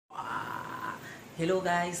Hello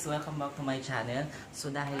guys! Welcome back to my channel.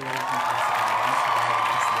 So dahil wala akong pasok ngayon, so dahil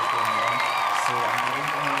last day ko ngayon, so ang gawin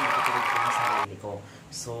ko ngayon, itutuloy ko yung sarili ko.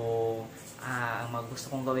 So, ang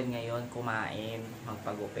gusto kong gawin ngayon, kumain,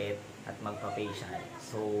 magpagupit, at magpa-facial.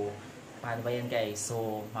 So, paano ba yan guys?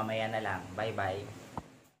 So, mamaya na lang. Bye bye!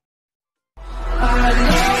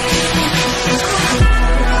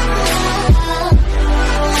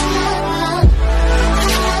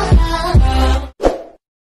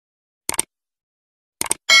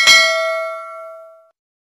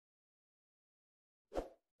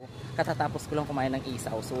 Katatapos ko lang kumain ng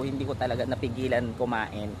isaw, so hindi ko talaga napigilan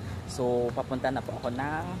kumain. So papunta na po ako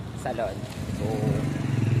ng salon. So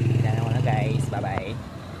yan na guys, bye bye.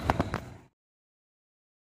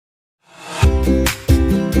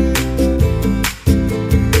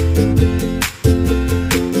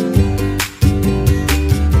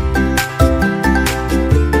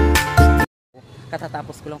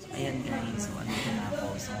 Katatapos ko lang, ayan guys, so andito na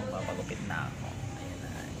ako, so papagupit na ako. Ayan na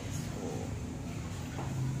guys, so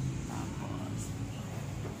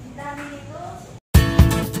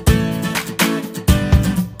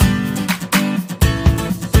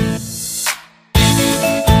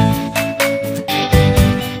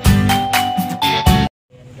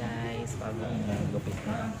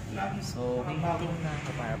so, hingting na ako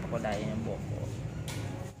para pakulayan yung buhok ko.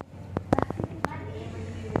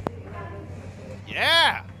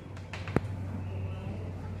 Yeah!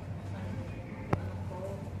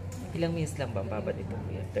 Ilang minutes lang ba babad ito?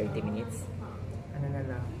 30 minutes? Ano na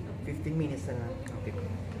lang? 15 minutes na lang.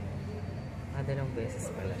 Dalawang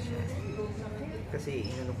beses pala siya. Kasi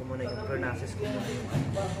inano ko muna yung pronasis ko muna yung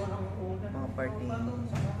mga parting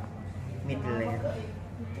middle na yan.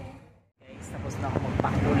 Tapos na ako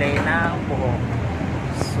magpakulay ng buhok.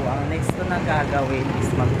 So, ang next ko na gagawin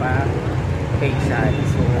is magpa-facial.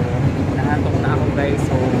 So, nahantok na ako guys.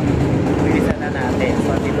 So, bilisan na natin.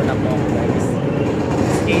 So, dito na po ako guys.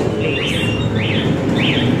 Skin place.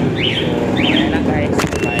 So, ayan na guys.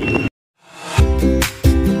 Bye.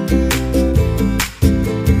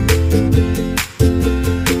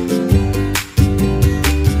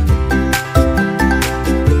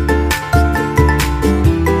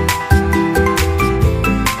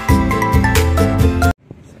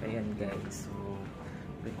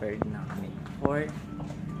 Prepared na kami for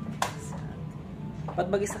ba't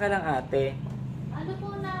mag-isa ka lang ate? Ano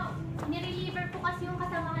po na, nireliever po kasi yung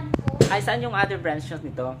kasamahan ko. Ay, saan yung other branches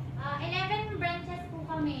nito? 11 branches po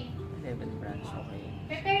kami. 11 branch, okay.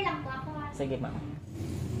 Prepare lang po ako. Sige ma'am.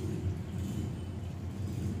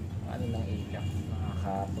 Ano lang ilang,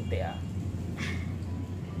 nakakaputi ah.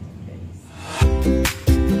 Guys.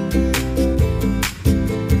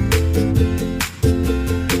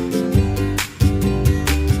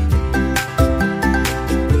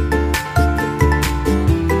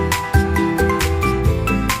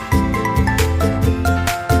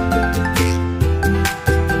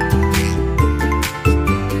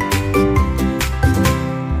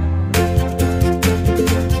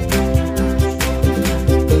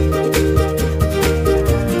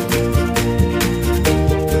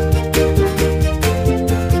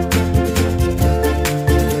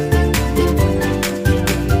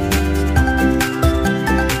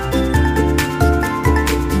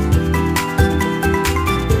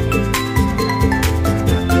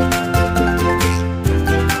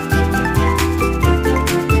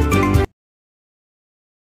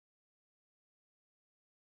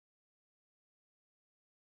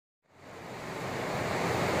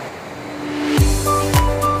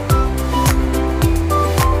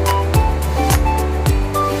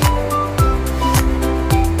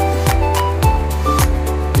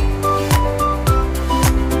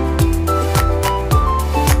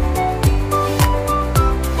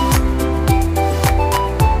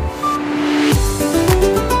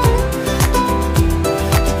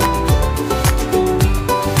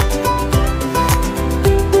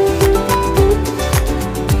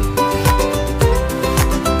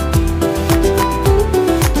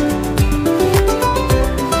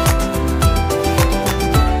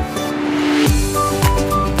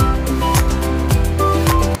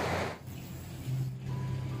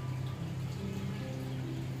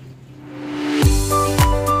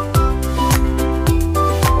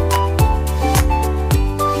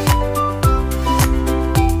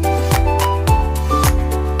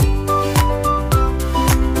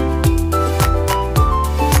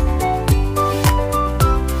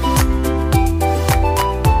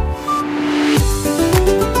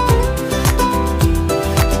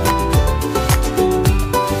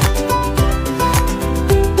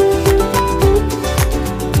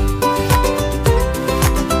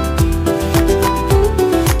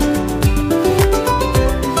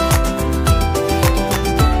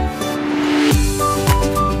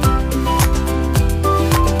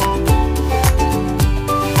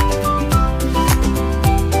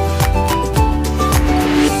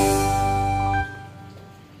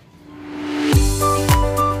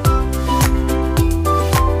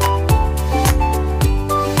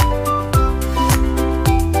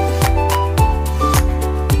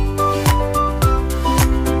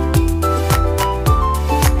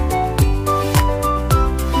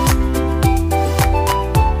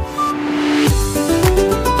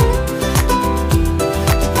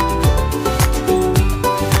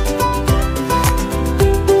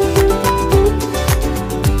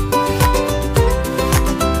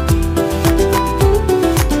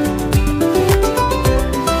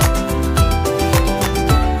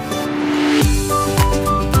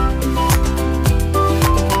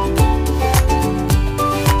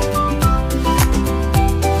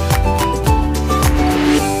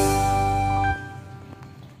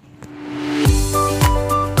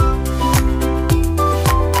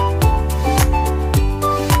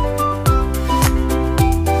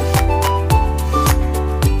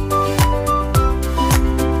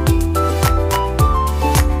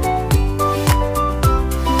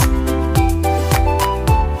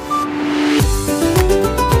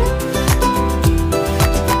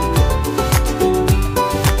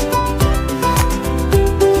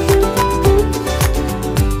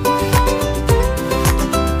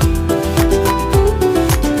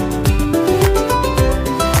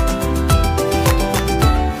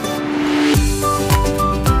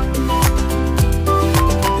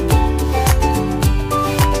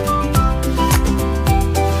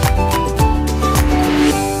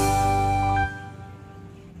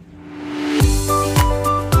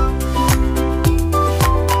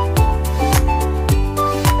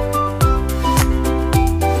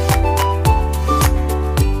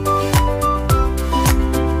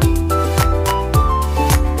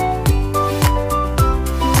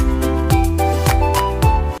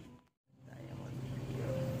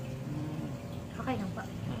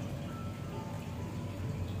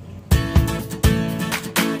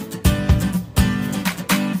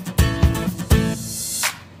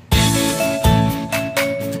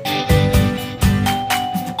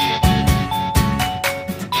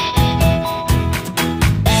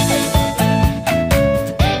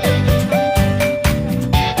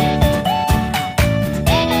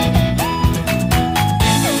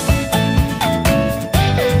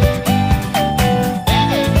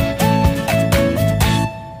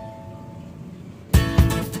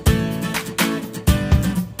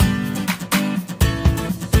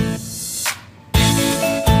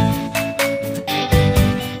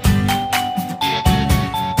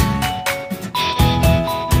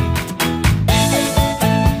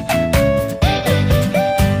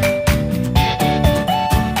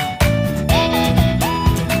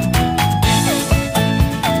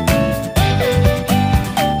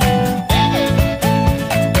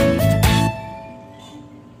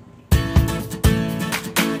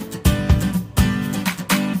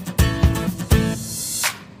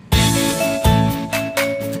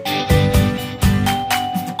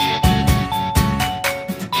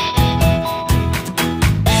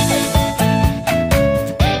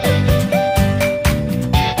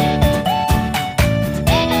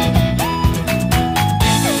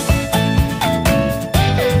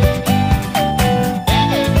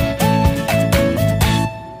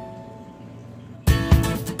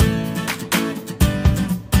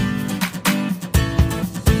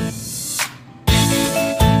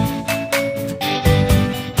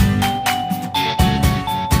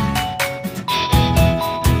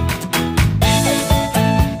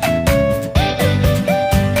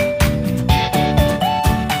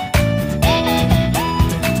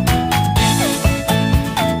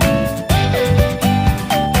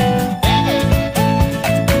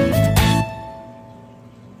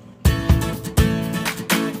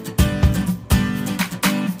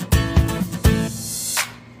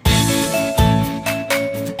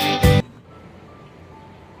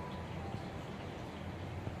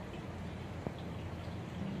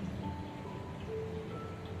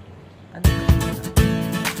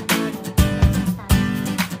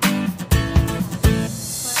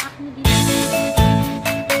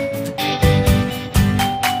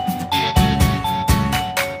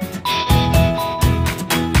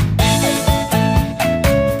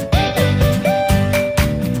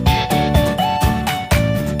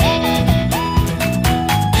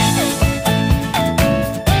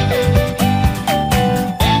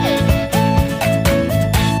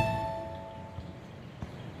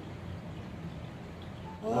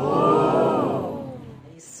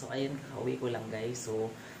 ayun, kakauwi ko lang guys.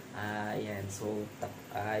 So, ayan. So,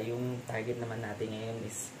 yung target naman natin ngayon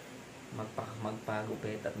is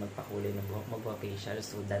magpagupit at magpakulay ng buhok, magpa-facial.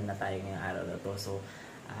 So, done na tayo ngayong araw na to. So,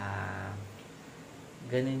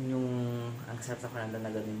 ganun yung, ang sarap sa kananda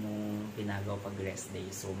na ganun yung ginagawa pag rest day.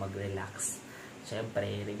 So, mag-relax.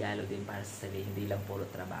 Siyempre, regalo din para sa sarili, hindi lang puro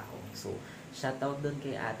trabaho. So, shoutout doon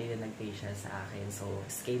kay ate na nag-facial sa akin. So,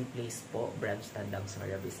 Skin Place po, branch Tandang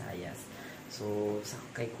Soria, Visayas. So,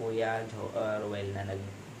 kay Kuya Roel na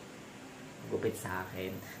naggupit sa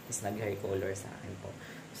akin. Tapos nag-hair color sa akin po.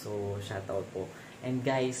 So, shoutout po. And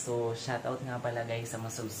guys, so shoutout nga pala guys sa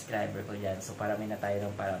mga subscriber ko dyan. So, parami na tayo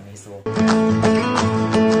ng parami. So,